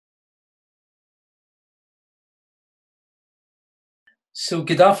So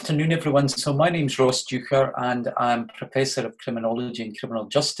good afternoon, everyone. So my name's Ross Deuchar, and I'm Professor of Criminology and Criminal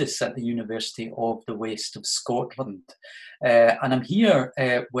Justice at the University of the West of Scotland. And I'm here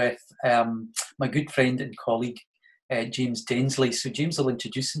with my good friend and colleague, James Densley. So James will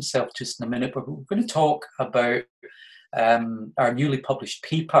introduce himself just in a minute, but we're going to talk about our newly published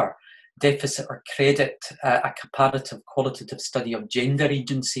paper, Deficit or Credit, a comparative qualitative study of gender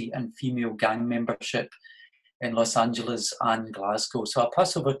agency and female gang membership in Los Angeles and Glasgow. So I'll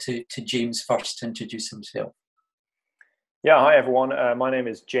pass over to James first to introduce himself. Yeah, hi everyone. My name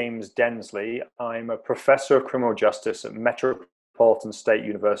is James Densley. I'm a professor of criminal justice at Metropolitan State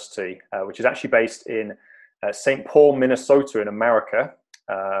University, which is actually based in St. Paul, Minnesota in America.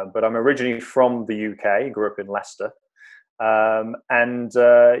 But I'm originally from the UK, grew up in Leicester.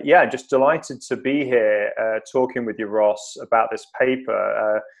 Yeah, just delighted to be here talking with you, Ross, about this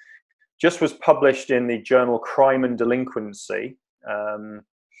paper. Just was published in the journal Crime and Delinquency.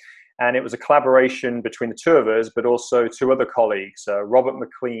 And it was a collaboration between the two of us, but also two other colleagues, Robert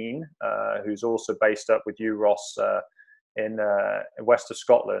McLean, who's also based up with you, Ross, in west of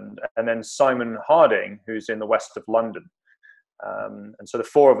Scotland, and then Simon Harding, who's in the west of London. And so the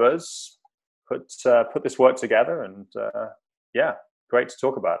four of us put this work together, and yeah, great to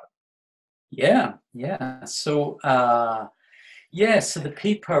talk about it. Yeah. So so the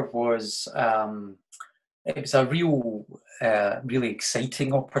paper was it was a really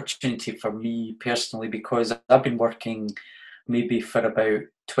exciting opportunity for me personally, because I've been working maybe for about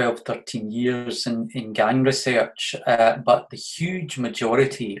 12, 13 years in gang research, but the huge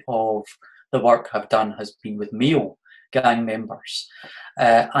majority of the work I've done has been with male gang members.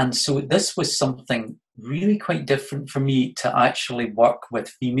 And so this was something really quite different for me, to actually work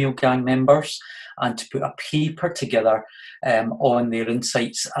with female gang members and to put a paper together on their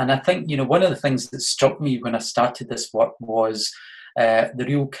insights. And I think, one of the things that struck me when I started this work was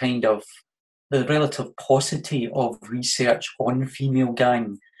the relative paucity of research on female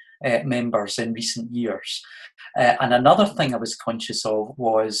gang members in recent years. And another thing I was conscious of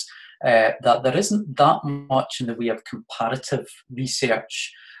was that there isn't that much in the way of comparative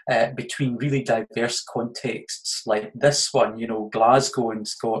research between really diverse contexts like this one, Glasgow in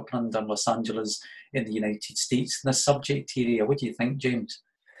Scotland and Los Angeles in the United States, in the subject area. What do you think, James?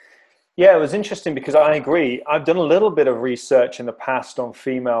 Yeah, it was interesting because I agree. I've done a little bit of research in the past on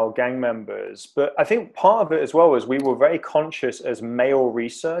female gang members, but I think part of it as well was we were very conscious as male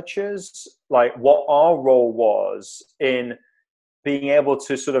researchers, like what our role was in being able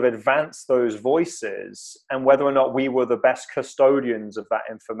to sort of advance those voices and whether or not we were the best custodians of that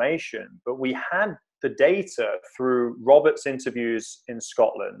information. But we had the data through Robert's interviews in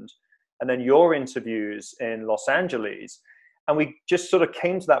Scotland and then your interviews in Los Angeles. And we just sort of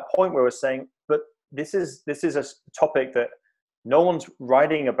came to that point where we're saying, but this is a topic that no one's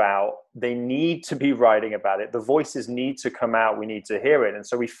writing about. They need to be writing about it. The voices need to come out. We need to hear it. And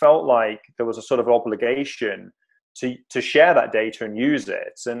so we felt like there was a sort of obligation to share that data and use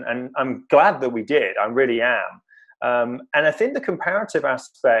it. And I'm glad that we did. I really am. And I think the comparative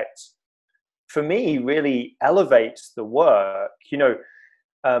aspect, for me, really elevates the work.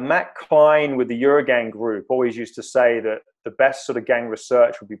 Matt Klein with the Eurogang group always used to say that the best sort of gang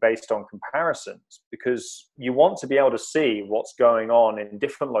research would be based on comparisons, because you want to be able to see what's going on in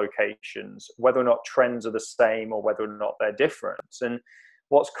different locations, whether or not trends are the same or whether or not they're different. And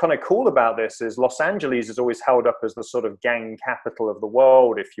what's kind of cool about this is Los Angeles is always held up as the sort of gang capital of the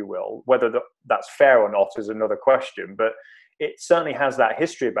world, if you will. Whether that's fair or not is another question, but it certainly has that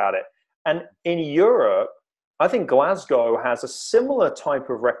history about it. And in Europe, I think Glasgow has a similar type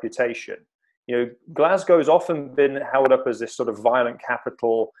of reputation. Glasgow's often been held up as this sort of violent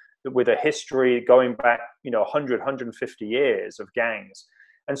capital with a history going back, 100, 150 years of gangs.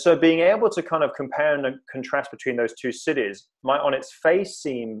 And so being able to kind of compare and contrast between those two cities might on its face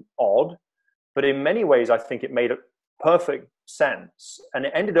seem odd, but in many ways, I think it made a perfect sense. And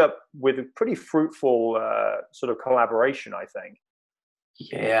it ended up with a pretty fruitful sort of collaboration, I think.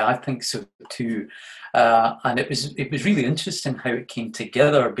 Yeah, I think so too. And it was really interesting how it came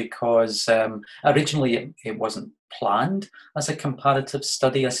together, because originally it wasn't planned as a comparative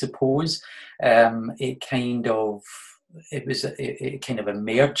study, I suppose. It kind of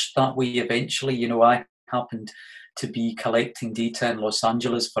emerged that way eventually. I happened to be collecting data in Los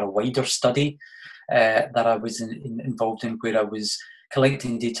Angeles for a wider study that I was involved in, where I was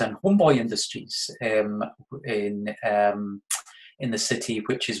collecting data on homeboy industries in the city,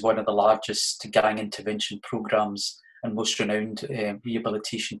 which is one of the largest gang intervention programs and most renowned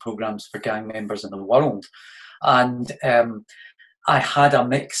rehabilitation programs for gang members in the world. And I had a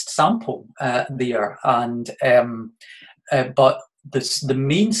mixed sample there, and but the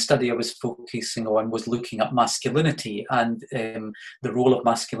main study I was focusing on was looking at masculinity and the role of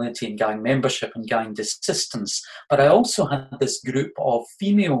masculinity in gang membership and gang desistance. But I also had this group of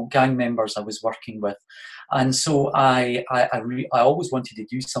female gang members I was working with. And so I always wanted to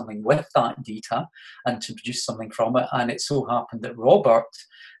do something with that data and to produce something from it. And it so happened that Robert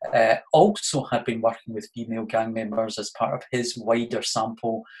also had been working with female gang members as part of his wider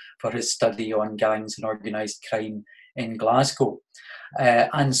sample for his study on gangs and organised crime in Glasgow.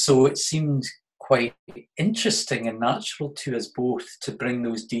 And so it seemed quite interesting and natural to us both to bring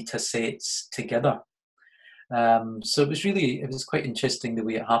those data sets together. So it was quite interesting the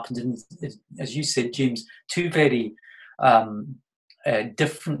way it happened. And as you said, James, two very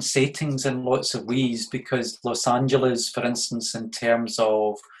different settings in lots of ways, because Los Angeles, for instance, in terms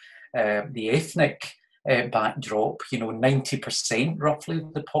of the ethnic backdrop, 90% roughly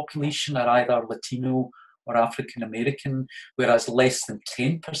of the population are either Latino or African American, whereas less than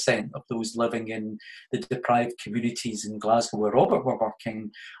 10% of those living in the deprived communities in Glasgow where Robert were working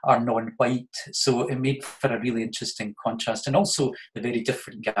are non-white. So it made for a really interesting contrast, and also the very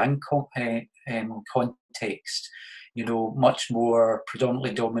different gang context. Much more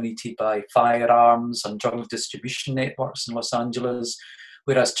predominantly dominated by firearms and drug distribution networks in Los Angeles,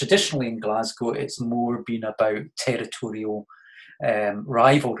 whereas traditionally in Glasgow it's more been about territorial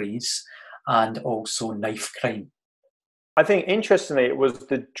rivalries and also knife crime. I think, interestingly, it was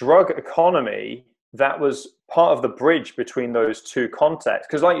the drug economy that was part of the bridge between those two contexts.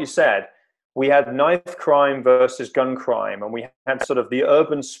 Because like you said, we had knife crime versus gun crime, and we had sort of the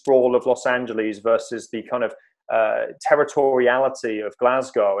urban sprawl of Los Angeles versus the kind of territoriality of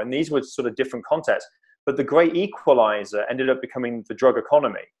Glasgow. And these were sort of different contexts. But the great equalizer ended up becoming the drug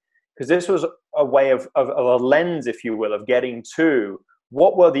economy, because this was a way of a lens, if you will, of getting to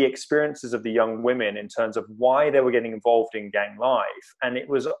what were the experiences of the young women in terms of why they were getting involved in gang life. And it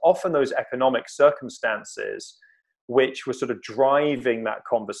was often those economic circumstances which were sort of driving that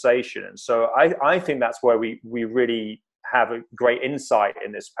conversation. And so I think that's where we really have a great insight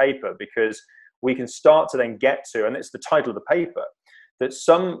in this paper, because we can start to then get to, and it's the title of the paper, that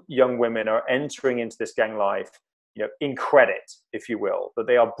some young women are entering into this gang life in credit, if you will, that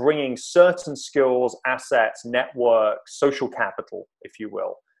they are bringing certain skills, assets, networks, social capital, if you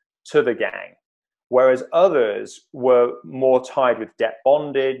will, to the gang. Whereas others were more tied with debt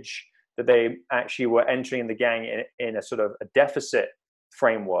bondage, that they actually were entering the gang in a sort of a deficit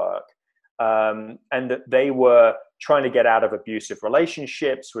framework, and that they were trying to get out of abusive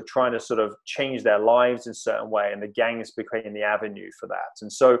relationships, were trying to sort of change their lives in a certain way, and the gangs became the avenue for that. And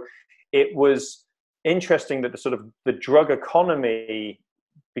so it was interesting that the drug economy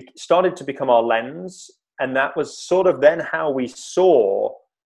started to become our lens, and that was sort of then how we saw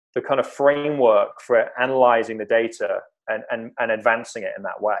the kind of framework for analyzing the data and advancing it in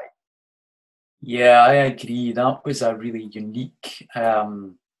that way. Yeah, I agree. That was a really unique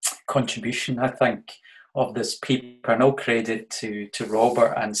contribution, I think, of this paper, and all credit to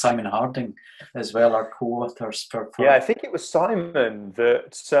Robert and Simon Harding as well, our co-authors. Yeah, I think it was Simon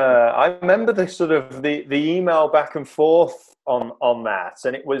that I remember the email back and forth on that,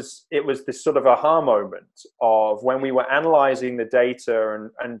 and it was this sort of aha moment of when we were analyzing the data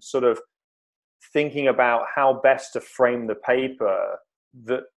and sort of thinking about how best to frame the paper,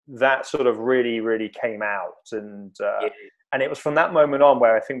 that sort of really came out, and it was from that moment on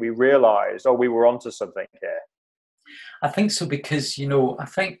where I think we realized, we were onto something here. I think so, because, I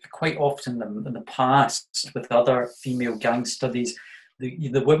think quite often in the past with other female gang studies,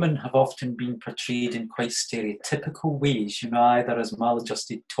 the women have often been portrayed in quite stereotypical ways, either as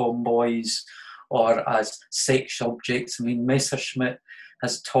maladjusted tomboys or as sex objects. I mean, Messerschmitt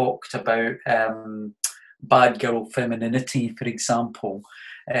has talked about bad girl femininity, for example,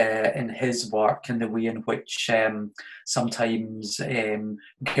 in his work, and the way in which sometimes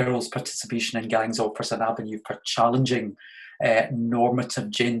girls' participation in gangs offers an avenue for challenging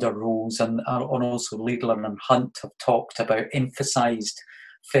normative gender roles, and also Laidler and Hunt have talked about emphasised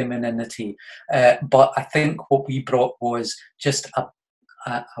femininity. But I think what we brought was just a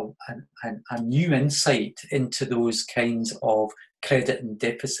new insight into those kinds of credit and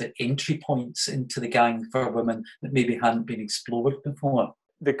deficit entry points into the gang for women that maybe hadn't been explored before.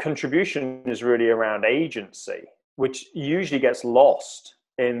 The contribution is really around agency, which usually gets lost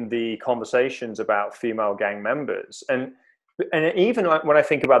in the conversations about female gang members. And even when I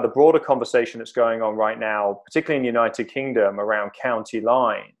think about the broader conversation that's going on right now, particularly in the United Kingdom around county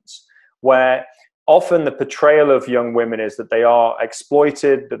lines, where often the portrayal of young women is that they are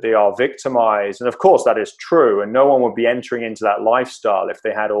exploited, that they are victimized. And of course that is true. And no one would be entering into that lifestyle if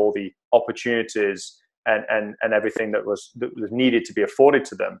they had all the opportunities and everything that was needed to be afforded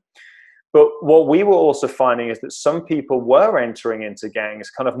to them. But what we were also finding is that some people were entering into gangs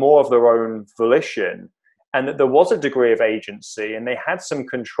kind of more of their own volition, and that there was a degree of agency and they had some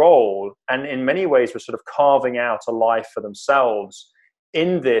control, and in many ways were sort of carving out a life for themselves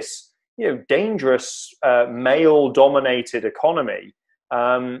in this, dangerous male-dominated economy.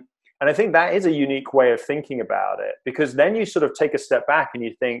 And I think that is a unique way of thinking about it, because then you sort of take a step back and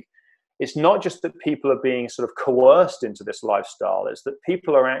you think, it's not just that people are being sort of coerced into this lifestyle, it's that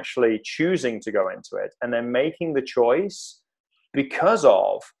people are actually choosing to go into it, and they're making the choice because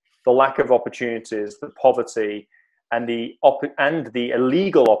of the lack of opportunities, the poverty, and the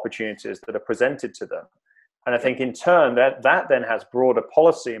illegal opportunities that are presented to them. And I think in turn that then has broader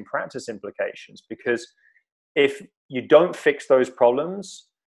policy and practice implications, because if you don't fix those problems,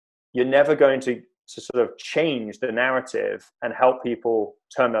 you're never going to sort of change the narrative and help people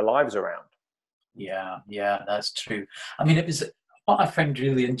turn their lives around. Yeah, that's true. I mean, what I found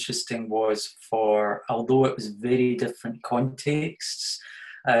really interesting was, although it was very different contexts,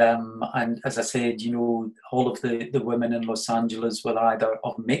 and as I said, all of the women in Los Angeles were either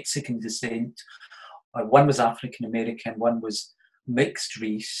of Mexican descent, one was African American, one was mixed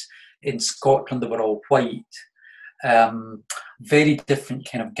race. In Scotland, they were all white. Very different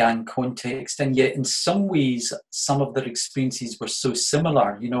kind of gang context, and yet in some ways some of their experiences were so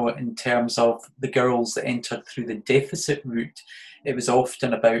similar, in terms of the girls that entered through the deficit route. It was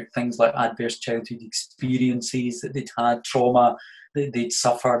often about things like adverse childhood experiences that they'd had, trauma that they'd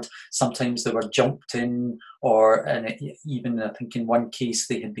suffered. Sometimes they were jumped in, and even I think in one case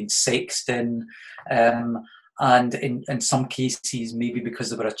they had been sexed in. And in some cases, maybe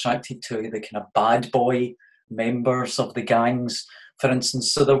because they were attracted to the kind of bad boy members of the gangs, for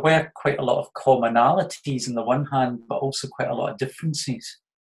instance. So there were quite a lot of commonalities on the one hand, but also quite a lot of differences.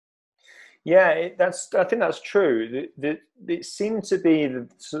 Yeah, I think that's true. It seemed to be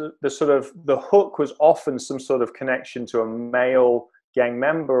the hook was often some sort of connection to a male gang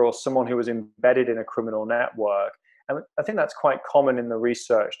member or someone who was embedded in a criminal network. And I think that's quite common in the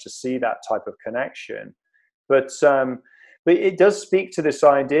research to see that type of connection. But it does speak to this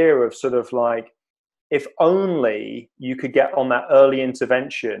idea of sort of like, if only you could get on that early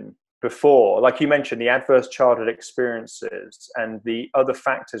intervention before, like you mentioned, the adverse childhood experiences and the other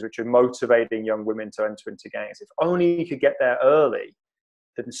factors which are motivating young women to enter into gangs. If only you could get there early,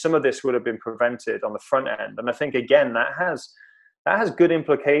 then some of this would have been prevented on the front end. And I think, again, that has good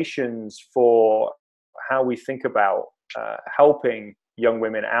implications for how we think about helping young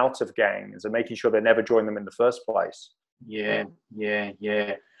women out of gangs and making sure they never join them in the first place. Yeah.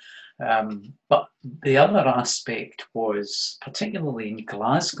 But the other aspect was, particularly in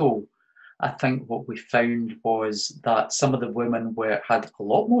Glasgow, I think what we found was that some of the women had a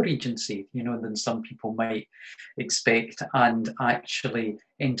lot more agency, than some people might expect, and actually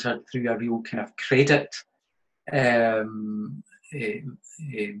entered through a real kind of credit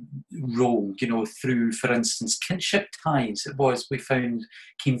role, through, for instance, kinship ties. We found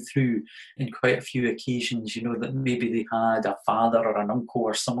came through in quite a few occasions, that maybe they had a father or an uncle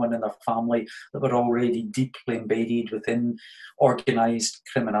or someone in their family that were already deeply embedded within organised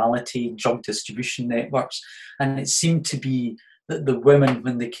criminality, drug distribution networks. And it seemed to be that the women,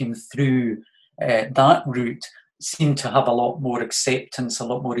 when they came through that route, seemed to have a lot more acceptance, a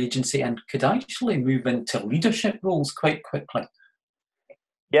lot more agency, and could actually move into leadership roles quite quickly.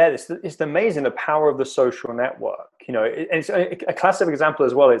 Yeah, it's amazing, the power of the social network. It's a classic example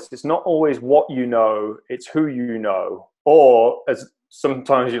as well. It's not always what you know, it's who you know, or as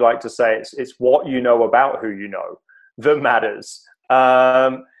sometimes you like to say, it's what you know about who you know that matters.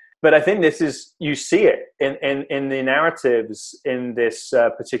 But I think you see it in the narratives in this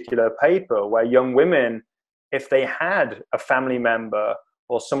particular paper, where young women, if they had a family member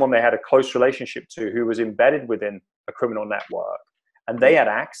or someone they had a close relationship to who was embedded within a criminal network, and they had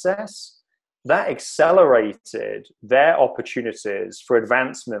access, that accelerated their opportunities for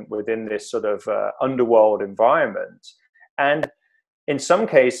advancement within this sort of underworld environment. And in some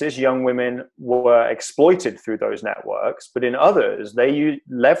cases, young women were exploited through those networks, but in others, they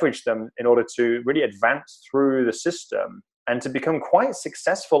leveraged them in order to really advance through the system and to become quite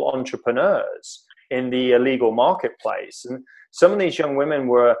successful entrepreneurs in the illegal marketplace. And some of these young women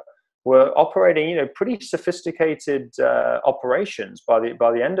were operating, pretty sophisticated operations by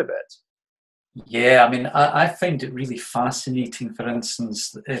the end of it. Yeah, I mean, I find it really fascinating, for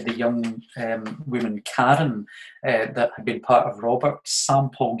instance, the young woman, Karen, that had been part of Robert's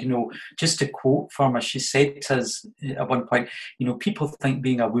sample. Just to quote from her, she said to us at one point, people think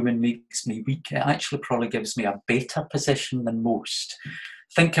being a woman makes me weak. It actually probably gives me a better position than most.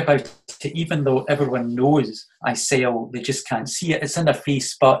 think about it, even though everyone knows I sell, they just can't see it. It's in their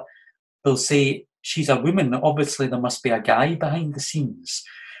face, but they'll say, she's a woman, obviously there must be a guy behind the scenes.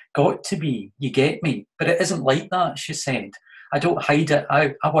 Got to be, you get me? But it isn't like that, she said. I don't hide it.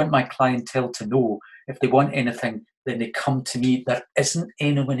 I want my clientele to know if they want anything, then they come to me. There isn't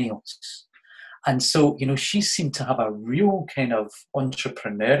anyone else. And so, she seemed to have a real kind of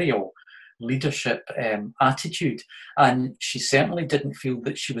entrepreneurial leadership attitude, and she certainly didn't feel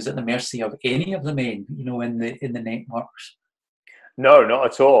that she was at the mercy of any of the men, in the networks. No, not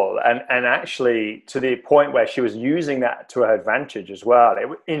at all. And actually, to the point where she was using that to her advantage as well.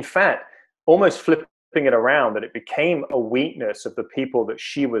 In fact, almost flipping it around, that it became a weakness of the people that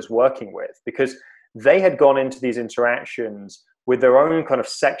she was working with, because they had gone into these interactions with their own kind of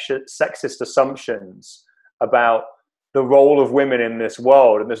sexist assumptions about the role of women in this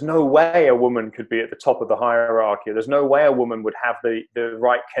world. And there's no way a woman could be at the top of the hierarchy. There's no way a woman would have the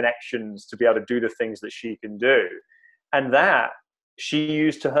right connections to be able to do the things that she can do. And that she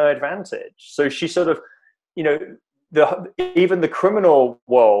used to her advantage. So she sort of, even the criminal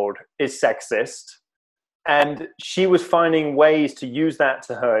world is sexist, and she was finding ways to use that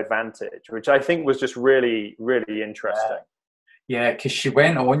to her advantage, which I think was just really, really interesting. Yeah, because she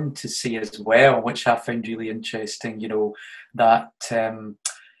went on to say as well, which I found really interesting, that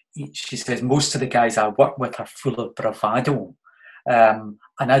she says, most of the guys I work with are full of bravado, and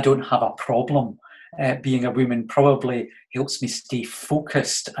I don't have a problem. Being a woman probably helps me stay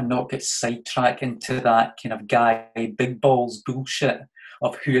focused and not get sidetracked into that kind of guy big balls bullshit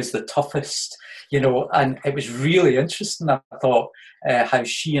of who is the toughest, and it was really interesting. I thought how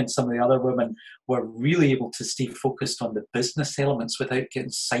she and some of the other women were really able to stay focused on the business elements without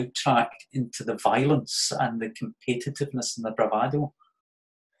getting sidetracked into the violence and the competitiveness and the bravado.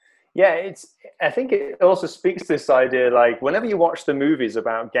 Yeah, I think it also speaks to this idea, like whenever you watch the movies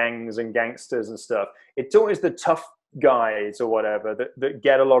about gangs and gangsters and stuff, it's always the tough guys or whatever that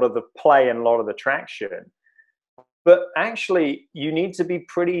get a lot of the play and a lot of the traction. But actually, you need to be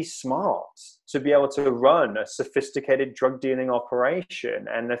pretty smart to be able to run a sophisticated drug dealing operation.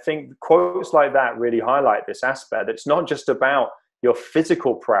 And I think quotes like that really highlight this aspect. It's not just about your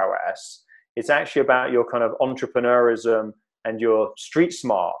physical prowess. It's actually about your kind of entrepreneurism and your street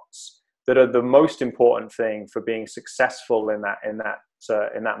smarts that are the most important thing for being successful in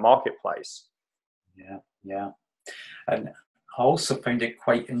that marketplace. Yeah. And I also found it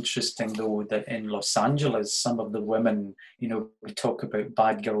quite interesting, though, that in Los Angeles, some of the women, we talk about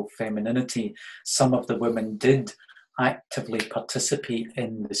bad girl femininity, some of the women did actively participate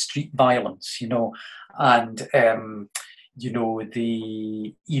in the street violence, and,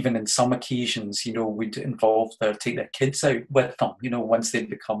 even in some occasions, would take their kids out with them, once they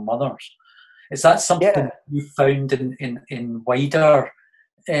become mothers. Is that something you found in wider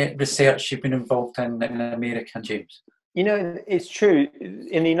research you've been involved in America, James? It's true.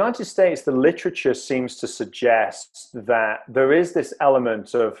 In the United States, the literature seems to suggest that there is this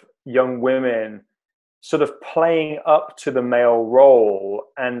element of young women sort of playing up to the male role,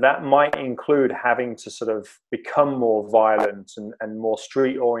 and that might include having to sort of become more violent and more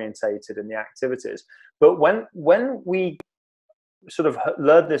street orientated in the activities. But when we sort of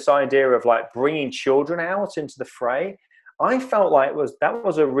learned this idea of like bringing children out into the fray, I felt like that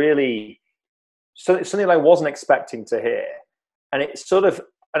was a really something I wasn't expecting to hear. And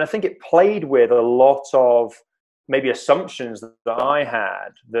I think it played with a lot of maybe assumptions that I had,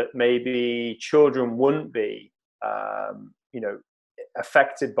 that maybe children wouldn't be,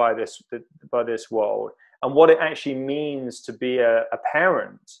 affected by this world, and what it actually means to be a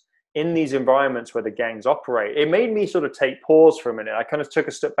parent in these environments where the gangs operate. It made me sort of take pause for a minute. I kind of took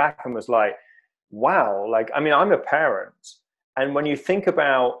a step back and was like, wow, I'm a parent. And when you think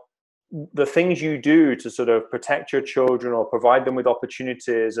about the things you do to sort of protect your children or provide them with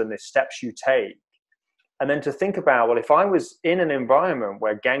opportunities and the steps you take, and then to think about, well, if I was in an environment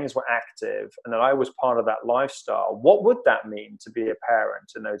where gangs were active and that I was part of that lifestyle, what would that mean to be a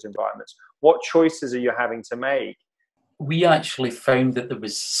parent in those environments? What choices are you having to make? We actually found that there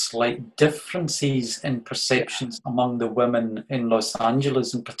was slight differences in perceptions among the women in Los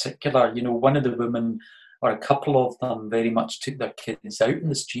Angeles in particular. One of the women, or a couple of them, very much took their kids out in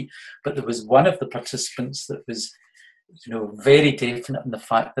the street, but there was one of the participants that was very definite in the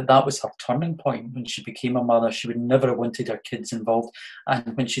fact that was her turning point. When she became a mother, she would never have wanted her kids involved.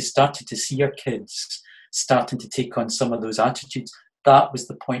 And when she started to see her kids starting to take on some of those attitudes, that was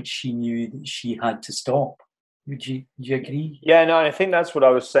the point she knew that she had to stop. Would you agree? Yeah, no, I think that's what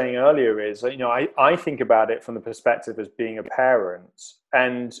I was saying earlier is, I think about it from the perspective as being a parent,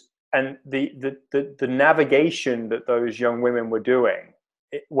 and the navigation that those young women were doing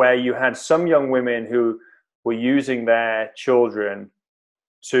where you had some young women who were using their children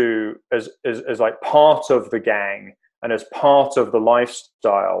to as like part of the gang and as part of the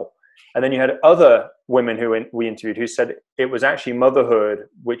lifestyle. And then you had other women who we interviewed who said it was actually motherhood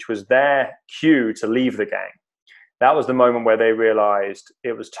which was their cue to leave the gang. That was the moment where they realized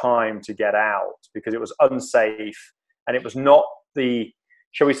it was time to get out because it was unsafe, and it was not the,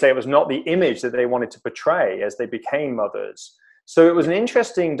 shall we say, it was not the image that they wanted to portray as they became mothers. So it was an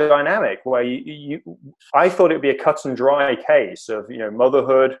interesting dynamic where I thought it would be a cut and dry case of, you know,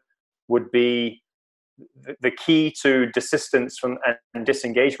 motherhood would be the key to desistance from and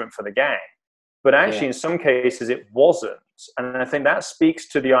disengagement for the gang. But actually, in some cases, it wasn't. And I think that speaks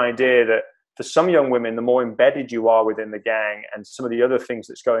to the idea that for some young women, the more embedded you are within the gang and some of the other things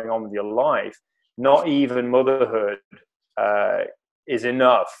that's going on with your life, not even motherhood is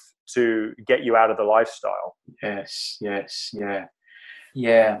enough to get you out of the lifestyle. Yes, yeah.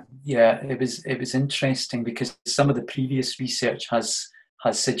 It was interesting because some of the previous research has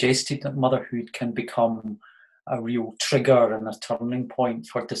suggested that motherhood can become a real trigger and a turning point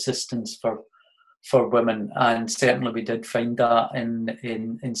for desistance for women, and certainly we did find that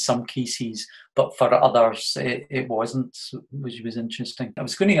in some cases, but for others it wasn't, which was interesting. I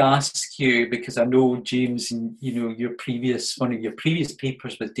was going to ask you, because I know, James, in one of your previous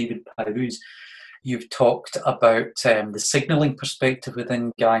papers with David Parus, you've talked about the signalling perspective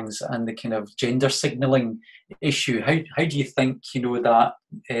within gangs and the kind of gender signalling issue. How do you think that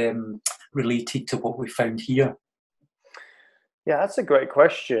related to what we found here? Yeah, that's a great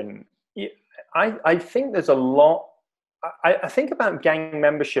question. I think there's a lot. I think about gang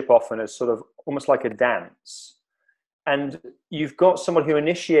membership often as sort of almost like a dance. And you've got someone who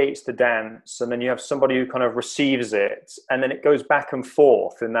initiates the dance, and then you have somebody who kind of receives it, and then it goes back and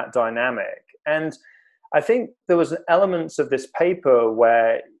forth in that dynamic. And I think there was elements of this paper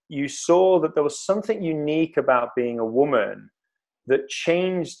where you saw that there was something unique about being a woman that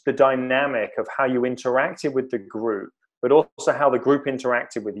changed the dynamic of how you interacted with the group, but also how the group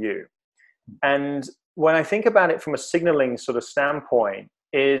interacted with you. And when I think about it from a signaling sort of standpoint,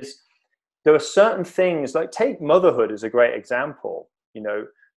 is there are certain things, like take motherhood as a great example.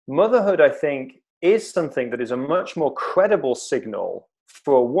 Motherhood, I think, is something that is a much more credible signal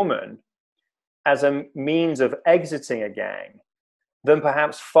for a woman as a means of exiting a gang than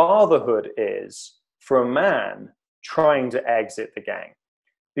perhaps fatherhood is for a man trying to exit the gang,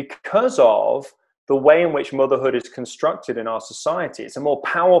 because of the way in which motherhood is constructed in our society. It's a more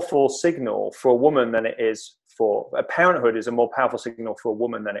powerful signal for a woman than it is for a parenthood is a more powerful signal for a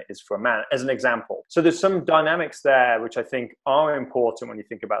woman than it is for a man, as an example. So there's some dynamics there which I think are important when you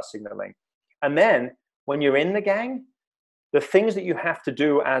think about signaling. And then when you're in the gang, the things that you have to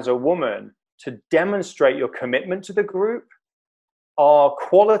do as a woman to demonstrate your commitment to the group are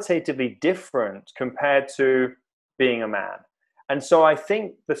qualitatively different compared to being a man. And so I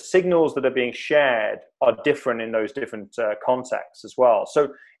think the signals that are being shared are different in those different contexts as well.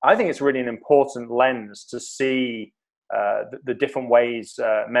 So I think it's really an important lens to see the different ways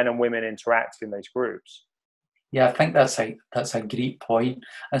men and women interact in those groups. Yeah, I think that's a great point.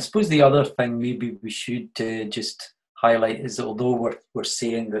 I suppose the other thing maybe we should just highlight is that although we're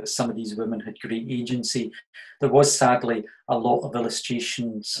saying that some of these women had great agency, there was sadly a lot of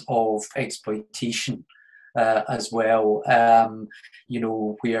illustrations of exploitation as well,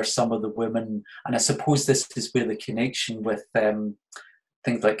 where some of the women, and I suppose this is where the connection with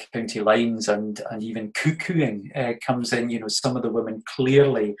things like county lines and even cuckooing comes in. Some of the women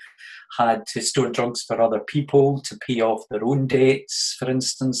clearly had to store drugs for other people to pay off their own debts, for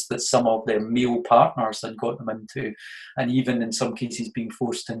instance, that some of their male partners had got them into, and even in some cases being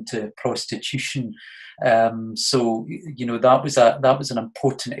forced into prostitution. So that was an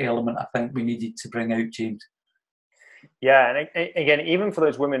important element I think we needed to bring out, James. Yeah, and again, even for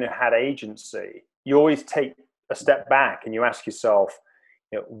those women who had agency, you always take a step back and you ask yourself,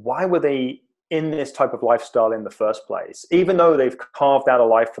 why were they in this type of lifestyle in the first place? Even though they've carved out a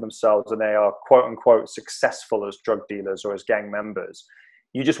life for themselves and they are quote unquote successful as drug dealers or as gang members,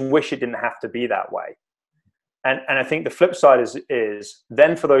 you just wish it didn't have to be that way. And I think the flip side is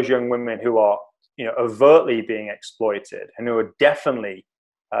then for those young women who are overtly being exploited and who are definitely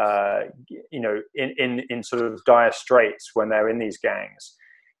in sort of dire straits when they're in these gangs,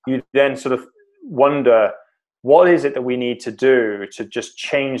 you then sort of wonder, what is it that we need to do to just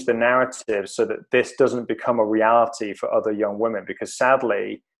change the narrative so that this doesn't become a reality for other young women? Because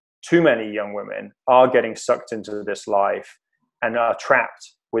sadly, too many young women are getting sucked into this life and are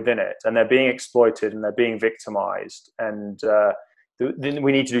trapped within it, and they're being exploited and they're being victimized. And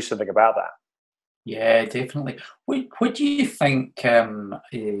we need to do something about that. Yeah, definitely. What do you think are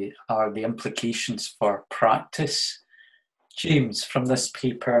the implications for practice, James, from this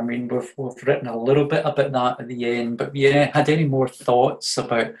paper? I mean, we've written a little bit about that at the end, but yeah, had any more thoughts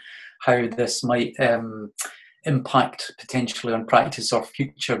about how this might impact potentially on practice or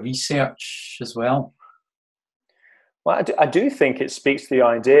future research as well? Well, I do think it speaks to the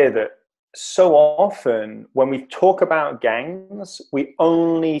idea that so often when we talk about gangs, we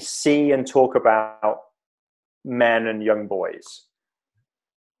only see and talk about men and young boys.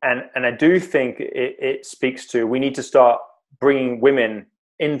 And I do think it speaks to, we need to start bringing women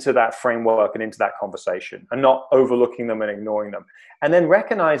into that framework and into that conversation, and not overlooking them and ignoring them. And then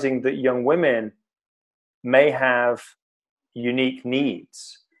recognizing that young women may have unique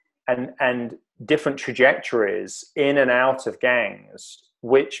needs and different trajectories in and out of gangs,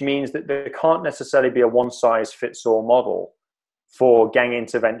 which means that there can't necessarily be a one size fits all model for gang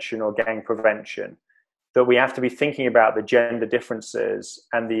intervention or gang prevention. That we have to be thinking about the gender differences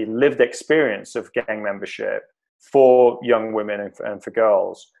and the lived experience of gang membership for young women and for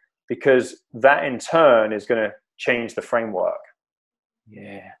girls, because that in turn is going to change the framework.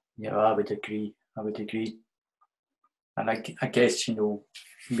 Yeah, yeah, I would agree. I would agree. And I guess,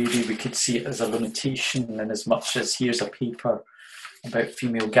 maybe we could see it as a limitation in as much as here's a paper about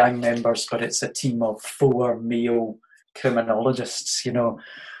female gang members, but it's a team of 4 male criminologists,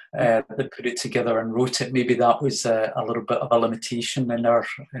 that put it together and wrote it. Maybe that was a little bit of a limitation in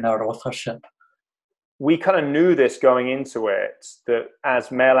our authorship. We kind of knew this going into it, that as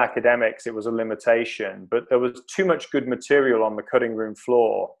male academics, it was a limitation, but there was too much good material on the cutting room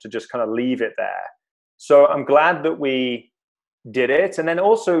floor to just kind of leave it there. So I'm glad that we did it. And then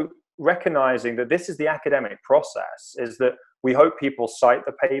also recognizing that this is the academic process, is that we hope people cite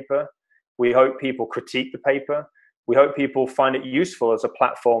the paper. We hope people critique the paper. We hope people find it useful as a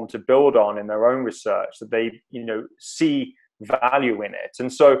platform to build on in their own research, that they, see value in it.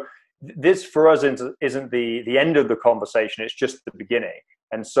 And so this for us isn't the end of the conversation. It's just the beginning.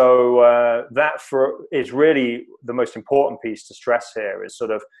 And so that is really the most important piece to stress here, is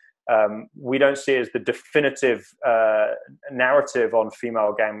sort of, we don't see it as the definitive narrative on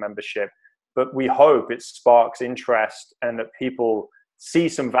female gang membership, but we hope it sparks interest and that people see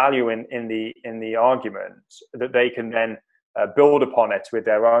some value in the argument, that they can then build upon it with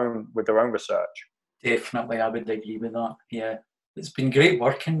their own research. Definitely, I would agree with that. Yeah, it's been great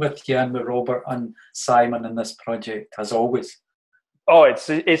working with you and with Robert and Simon in this project, as always. Oh,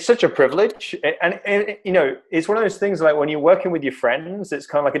 it's such a privilege, and it's one of those things, like when you're working with your friends, it's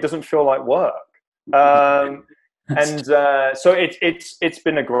kind of like it doesn't feel like work. And so it's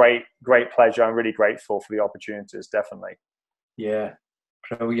been a great pleasure. I'm really grateful for the opportunities, definitely. Yeah,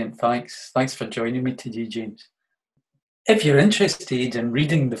 brilliant. Thanks for joining me today, James. If you're interested in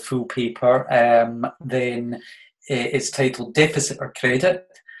reading the full paper, then it's titled Deficit or Credit: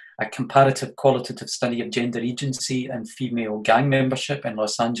 A Comparative Qualitative Study of Gender Agency and Female Gang Membership in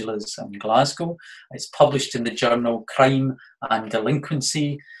Los Angeles and Glasgow. It's published in the journal Crime and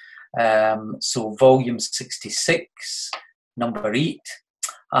Delinquency, so volume 66, number 8,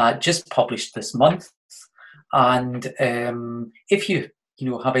 just published this month. And if you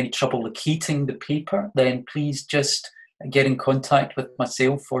have any trouble locating the paper, then please just get in contact with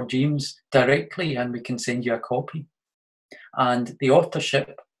myself or James directly, and we can send you a copy. And the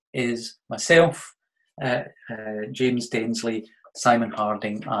authorship is myself, James Densley, Simon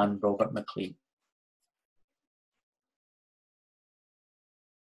Harding, and Robert McLean.